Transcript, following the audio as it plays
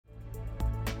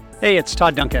Hey, it's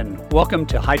Todd Duncan. Welcome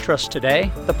to High Trust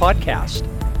Today, the podcast.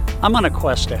 I'm on a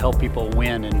quest to help people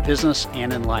win in business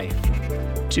and in life.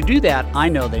 To do that, I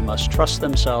know they must trust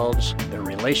themselves, their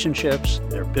relationships,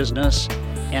 their business,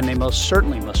 and they most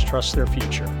certainly must trust their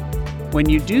future. When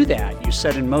you do that, you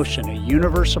set in motion a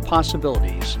universe of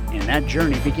possibilities, and that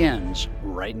journey begins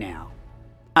right now.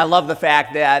 I love the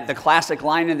fact that the classic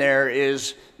line in there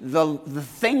is the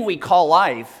thing we call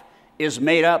life is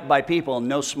made up by people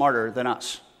no smarter than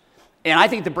us. And I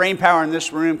think the brain power in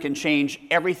this room can change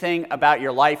everything about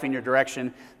your life and your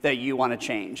direction that you want to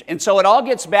change. And so it all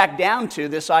gets back down to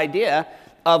this idea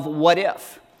of what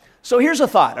if. So here's a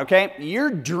thought, okay? Your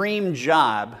dream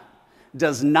job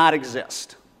does not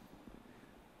exist.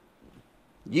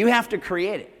 You have to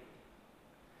create it.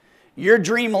 Your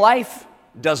dream life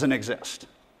doesn't exist.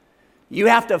 You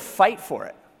have to fight for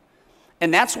it.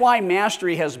 And that's why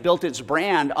Mastery has built its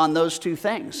brand on those two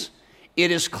things.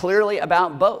 It is clearly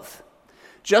about both.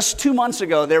 Just 2 months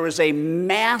ago, there was a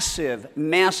massive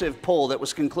poll that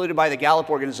was concluded by the Gallup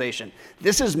organization.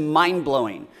 This is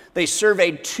mind-blowing. They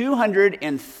surveyed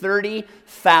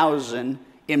 230,000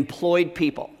 employed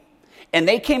people. And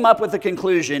they came up with the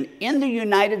conclusion in the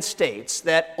United States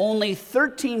that only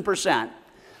 13%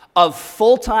 of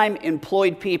full-time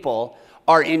employed people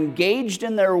are engaged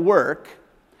in their work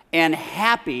and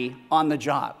happy on the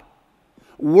job.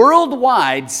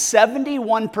 Worldwide,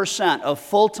 71% of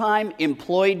full-time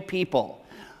employed people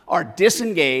are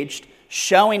disengaged,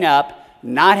 showing up,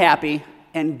 not happy,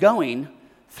 and going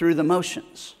through the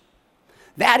motions.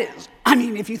 That is,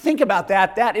 if you think about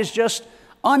that, that is just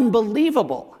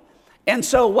unbelievable. And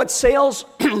so what Sales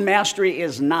Mastery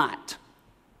is not,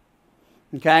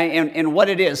 okay, and what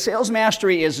it is, Sales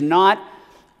Mastery is not,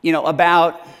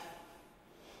 about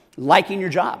liking your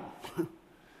job.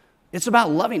 It's about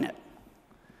loving it.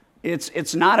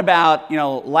 It's not about,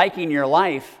 liking your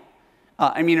life.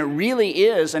 It really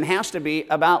is and has to be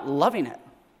about loving it.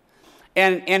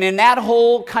 And in that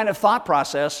whole kind of thought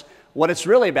process, what it's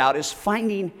really about is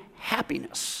finding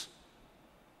happiness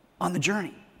on the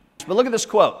journey. But look at this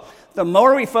quote. The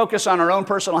more we focus on our own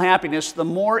personal happiness, the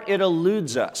more it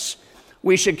eludes us.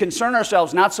 We should concern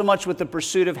ourselves not so much with the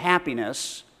pursuit of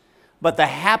happiness, but the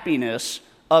happiness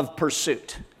of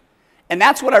pursuit. And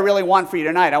that's what I really want for you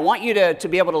tonight. I want you to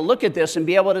be able to look at this and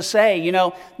be able to say,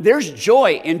 there's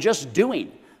joy in just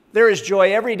doing. There is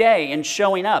joy every day in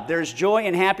showing up. There's joy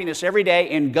and happiness every day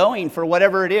in going for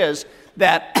whatever it is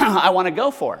that I want to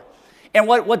go for. And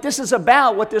what this is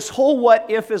about, what this whole what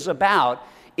if is about,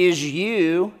 is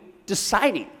you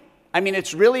deciding.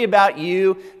 It's really about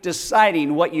you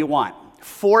deciding what you want.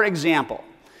 For example,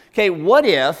 what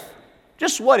if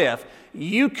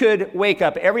you could wake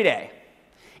up every day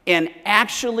and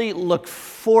actually look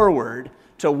forward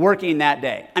to working that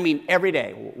day? Every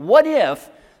day. What if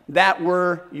that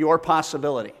were your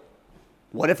possibility?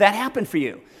 What if that happened for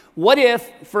you? What if,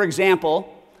 for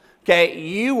example,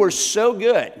 you were so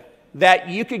good that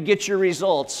you could get your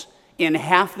results in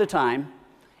half the time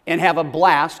and have a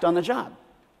blast on the job?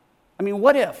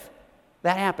 What if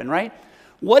that happened, right?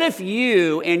 What if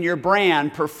you and your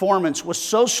brand performance was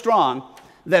so strong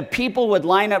that people would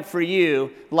line up for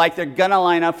you like they're gonna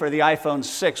line up for the iPhone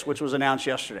 6, which was announced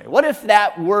yesterday? What if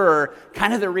that were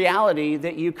kind of the reality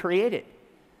that you created?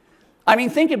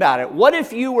 Think about it. What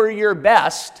if you were your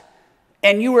best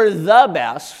and you were the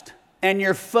best and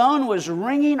your phone was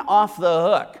ringing off the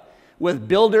hook with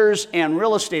builders and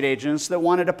real estate agents that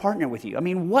wanted to partner with you?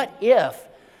 What if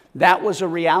that was a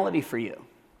reality for you?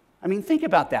 Think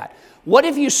about that. What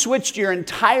if you switched your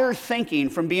entire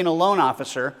thinking from being a loan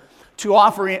officer to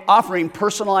offering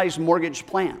personalized mortgage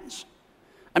plans?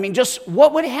 Just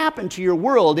what would happen to your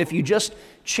world if you just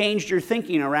changed your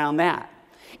thinking around that?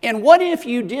 And what if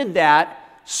you did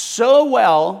that so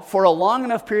well for a long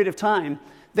enough period of time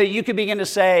that you could begin to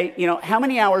say, how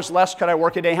many hours less could I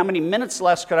work a day? How many minutes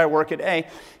less could I work a day?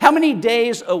 How many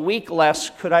days a week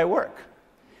less could I work?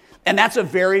 And that's a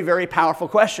very, very powerful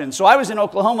question. So I was in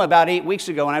Oklahoma about 8 weeks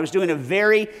ago, and I was doing a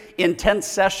very intense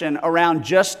session around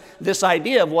just this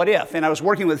idea of what if. And I was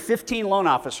working with 15 loan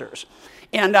officers.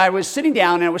 And I was sitting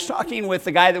down, and I was talking with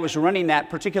the guy that was running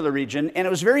that particular region. And it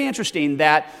was very interesting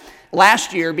that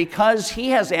last year, because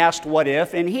he has asked what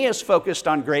if, and he has focused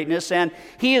on greatness, and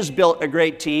he has built a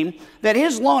great team, that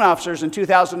his loan officers in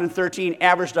 2013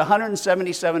 averaged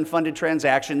 177 funded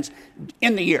transactions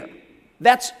in the year.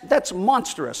 That's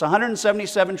monstrous,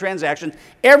 177 transactions,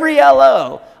 every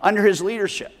LO under his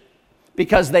leadership,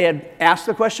 because they had asked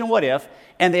the question, what if,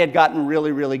 and they had gotten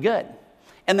really, really good.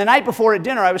 And the night before at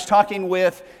dinner, I was talking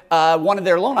with one of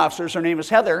their loan officers. Her name is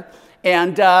Heather.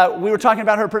 And we were talking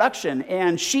about her production.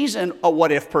 And she's a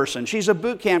what-if person. She's a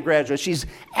boot camp graduate. She's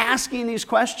asking these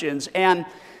questions. And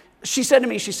she said to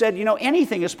me, she said,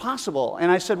 anything is possible.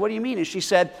 And I said, what do you mean? And she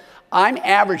said, I'm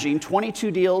averaging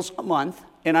 22 deals a month,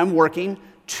 and I'm working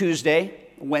Tuesday,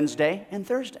 Wednesday, and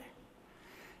Thursday.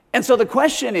 And so the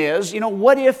question is,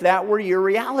 what if that were your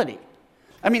reality?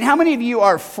 I mean, how many of you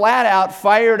are flat out,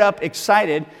 fired up,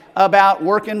 excited about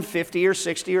working 50 or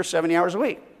 60 or 70 hours a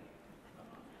week?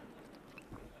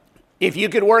 If you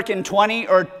could work in 20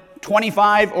 or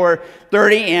 25 or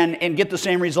 30 and get the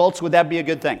same results, would that be a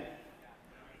good thing?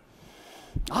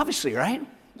 Obviously, right?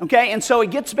 Okay, and so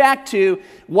it gets back to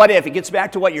what if. It gets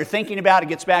back to what you're thinking about. It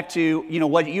gets back to,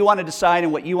 what you want to decide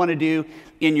and what you want to do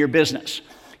in your business.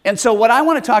 And so what I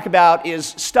want to talk about is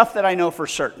stuff that I know for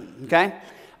certain, okay?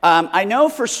 I know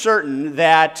for certain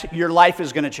that your life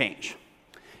is going to change.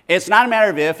 It's not a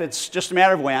matter of if, it's just a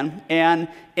matter of when. And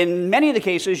in many of the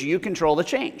cases, you control the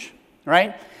change,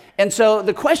 right? And so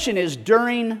the question is,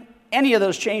 during any of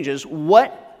those changes,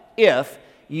 what if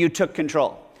you took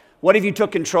control? What if you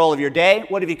took control of your day?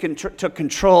 What if you took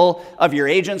control of your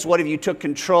agents? What if you took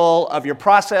control of your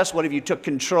process? What if you took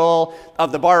control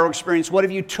of the borrower experience? What if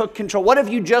you took control? What if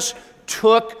you just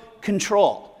took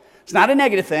control? It's not a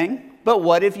negative thing, but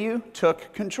what if you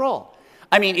took control?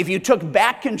 I mean, if you took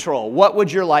back control, what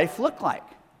would your life look like?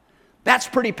 That's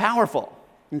pretty powerful,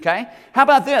 okay? How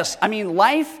about this? I mean,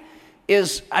 life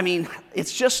is,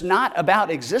 it's just not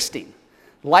about existing.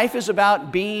 Life is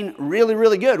about being really,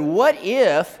 really good. What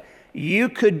if you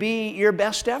could be your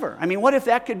best ever? I mean, what if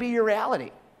that could be your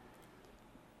reality?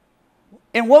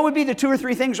 And what would be the 2 or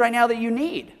 3 things right now that you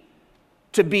need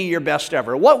to be your best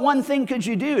ever? What one thing could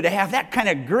you do to have that kind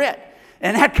of grit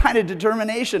and that kind of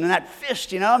determination and that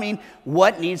fist,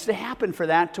 what needs to happen for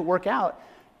that to work out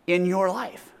in your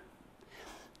life?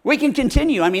 We can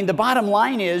continue. The bottom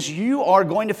line is you are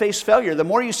going to face failure. The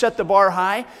more you set the bar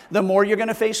high, the more you're going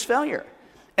to face failure.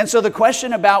 And so the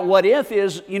question about what if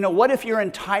is, what if your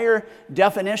entire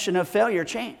definition of failure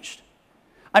changed?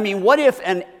 What if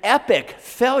an epic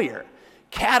failure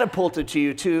catapulted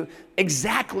you to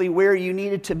exactly where you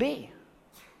needed to be?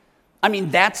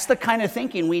 That's the kind of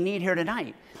thinking we need here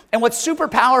tonight. And what's super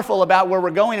powerful about where we're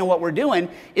going and what we're doing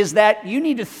is that you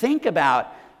need to think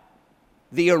about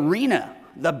the arena,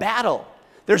 the battle.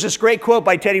 There's this great quote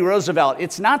by Teddy Roosevelt.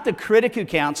 It's not the critic who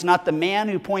counts, not the man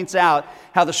who points out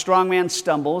how the strong man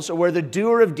stumbles or where the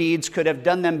doer of deeds could have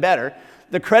done them better.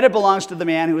 The credit belongs to the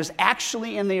man who is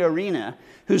actually in the arena,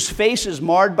 whose face is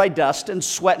marred by dust and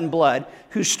sweat and blood,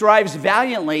 who strives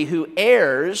valiantly, who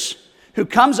errs, who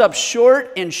comes up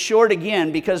short and short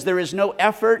again because there is no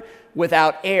effort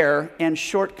without error and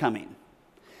shortcoming.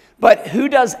 But who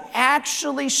does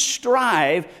actually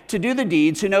strive to do the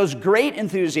deeds, who knows great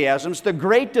enthusiasms, the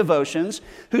great devotions,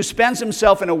 who spends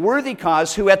himself in a worthy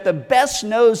cause, who at the best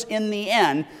knows in the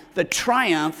end the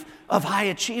triumph of high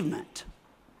achievement.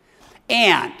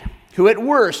 And who at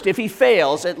worst, if he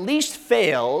fails, at least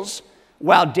fails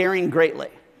while daring greatly,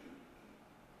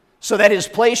 so that his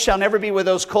place shall never be with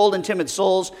those cold and timid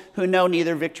souls who know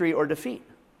neither victory or defeat.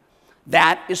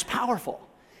 That is powerful.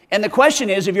 And the question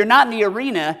is, if you're not in the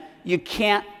arena, you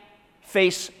can't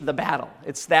face the battle.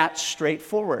 It's that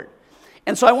straightforward.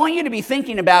 And so I want you to be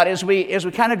thinking about, as we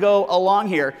kind of go along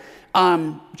here,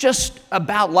 just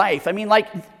about life.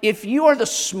 If you are the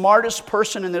smartest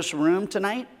person in this room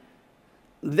tonight,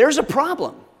 there's a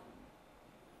problem.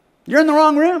 You're in the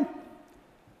wrong room.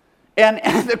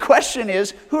 And the question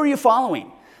is, who are you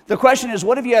following? The question is,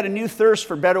 what if you had a new thirst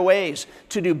for better ways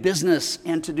to do business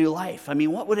and to do life?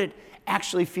 What would it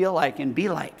actually feel like and be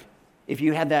like if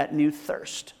you had that new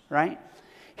thirst, right?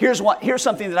 Here's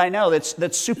something that I know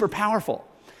that's super powerful.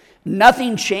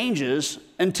 Nothing changes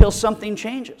until something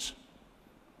changes.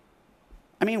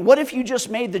 What if you just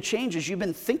made the changes you've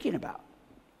been thinking about?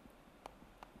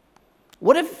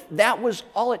 What if that was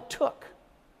all it took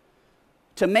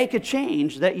to make a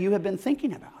change that you have been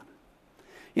thinking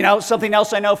about? Something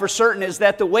else I know for certain is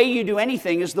that the way you do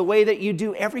anything is the way that you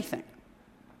do everything.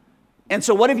 And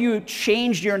so what if you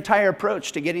changed your entire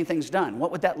approach to getting things done?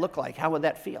 What would that look like? How would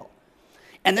that feel?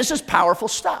 And this is powerful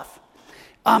stuff.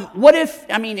 What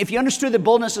if you understood that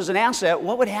boldness is an asset,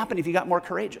 what would happen if you got more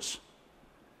courageous?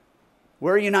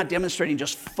 Where are you not demonstrating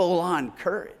just full-on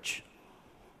courage?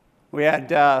 We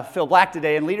had Phil Black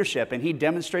today in leadership, and he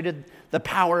demonstrated the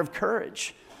power of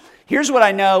courage. Here's what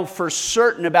I know for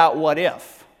certain about what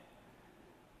if,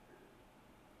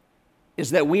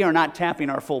 is that we are not tapping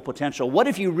our full potential. What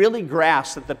if you really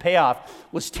grasped that the payoff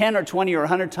was 10 or 20 or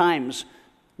 100 times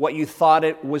what you thought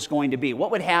it was going to be? What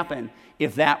would happen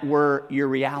if that were your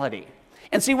reality?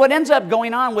 And see, what ends up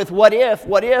going on with what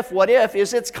if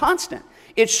is it's constant.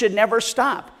 It should never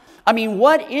stop. I mean,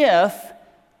 what if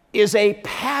is a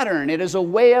pattern. It is a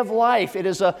way of life. It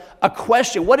is a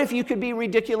question. What if you could be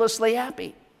ridiculously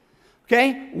happy?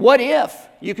 Okay? What if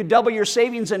you could double your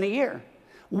savings in a year?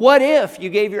 What if you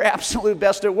gave your absolute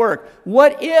best at work?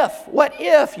 What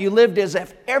if you lived as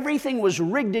if everything was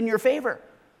rigged in your favor?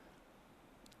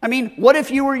 I mean, what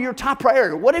if you were your top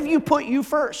priority? What if you put you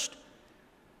first?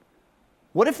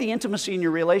 What if the intimacy in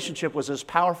your relationship was as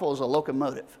powerful as a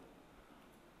locomotive?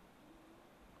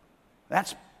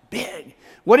 That's big.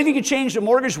 What if you could change the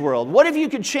mortgage world? What if you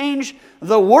could change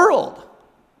the world?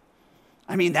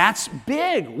 I mean, that's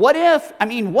big. What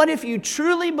if you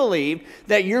truly believed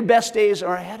that your best days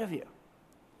are ahead of you?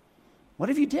 What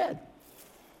if you did?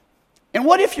 And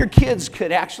what if your kids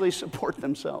could actually support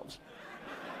themselves?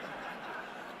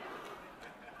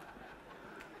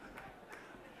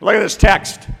 Look at this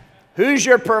text. Who's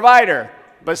your provider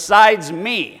besides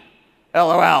me?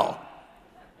 LOL.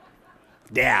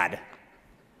 Dad.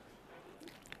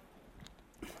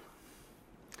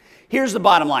 Here's the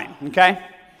bottom line, okay?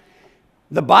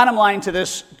 The bottom line to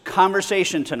this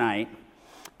conversation tonight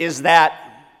is that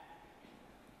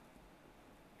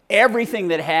everything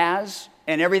that has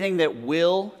and everything that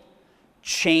will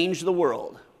change the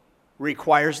world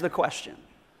requires the question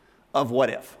of what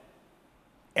if.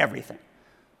 Everything.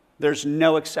 There's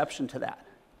no exception to that.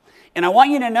 And I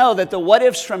want you to know that the what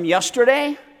ifs from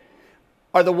yesterday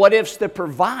are the what ifs that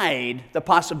provide the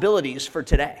possibilities for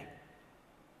today.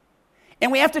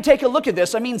 And we have to take a look at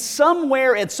this. I mean,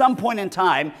 somewhere at some point in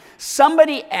time,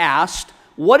 somebody asked,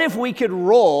 what if we could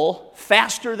roll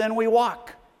faster than we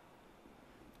walk?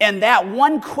 And that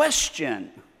one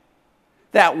question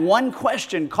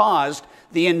caused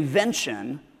the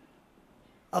invention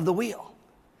of the wheel.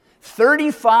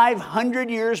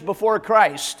 3,500 years before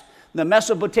Christ, the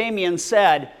Mesopotamians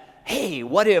said, hey,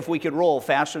 what if we could roll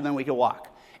faster than we could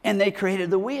walk? And they created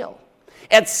the wheel.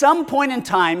 At some point in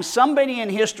time, somebody in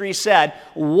history said,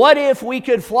 what if we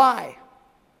could fly?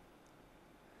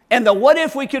 And the what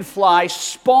if we could fly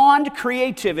spawned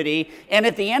creativity, and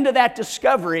at the end of that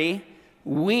discovery,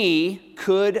 we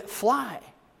could fly.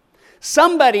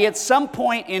 Somebody at some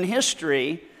point in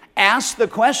history asked the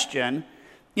question,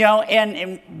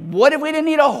 and what if we didn't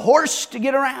need a horse to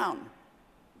get around?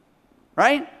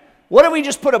 Right? What if we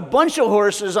just put a bunch of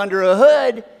horses under a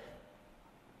hood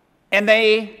and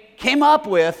they came up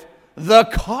with the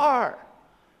car?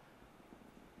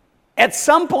 At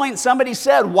some point, somebody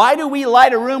said, why do we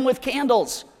light a room with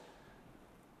candles?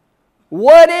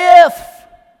 What if?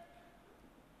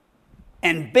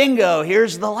 And bingo,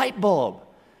 here's the light bulb.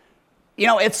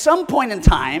 At some point in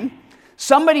time,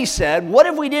 somebody said, what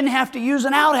if we didn't have to use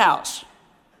an outhouse?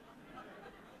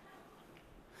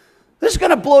 This is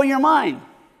going to blow your mind.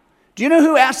 Do you know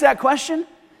who asked that question?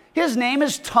 His name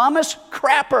is Thomas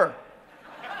Crapper.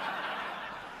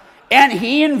 And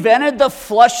he invented the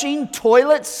flushing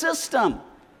toilet system.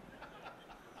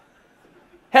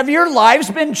 Have your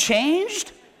lives been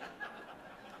changed?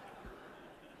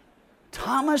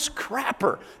 Thomas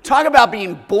Crapper. Talk about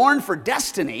being born for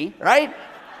destiny, right?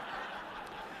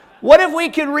 What if we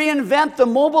could reinvent the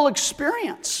mobile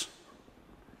experience?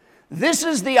 This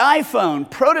is the iPhone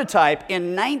prototype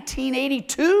in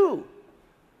 1982.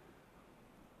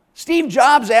 Steve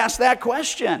Jobs asked that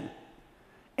question.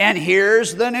 And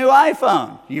here's the new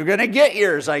iPhone. You're going to get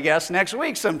yours, I guess, next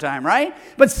week sometime, right?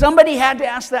 But somebody had to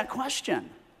ask that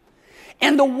question.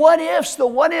 And the what ifs.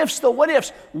 What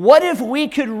if we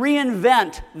could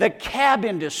reinvent the cab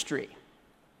industry?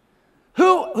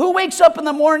 Who wakes up in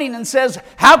the morning and says,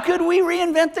 how could we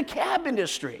reinvent the cab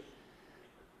industry?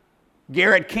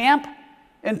 Garrett Camp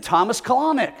and Thomas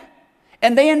Kalanick.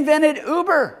 And they invented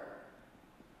Uber.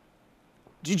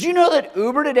 Did you know that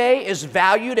Uber today is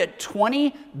valued at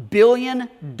 $20 billion?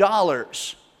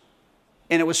 And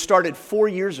it was started 4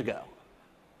 years ago.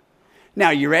 Now,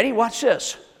 you ready? Watch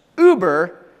this.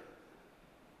 Uber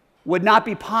would not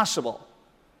be possible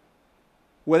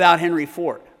without Henry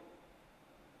Ford.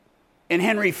 And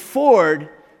Henry Ford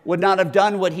would not have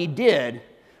done what he did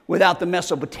without the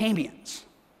Mesopotamians.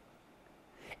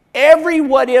 Every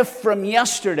what if from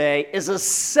yesterday is a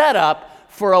setup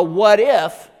for a what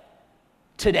if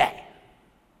today.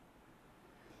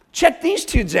 Check these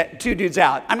two dudes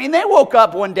out. I mean, they woke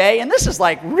up one day, and this is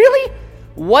like, really?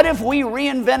 What if we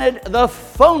reinvented the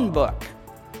phone book?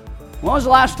 When was the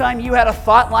last time you had a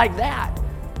thought like that?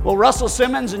 Well, Russell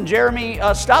Simmons and Jeremy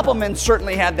Stoppelman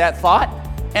certainly had that thought,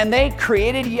 and they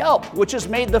created Yelp, which has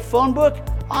made the phone book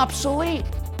obsolete.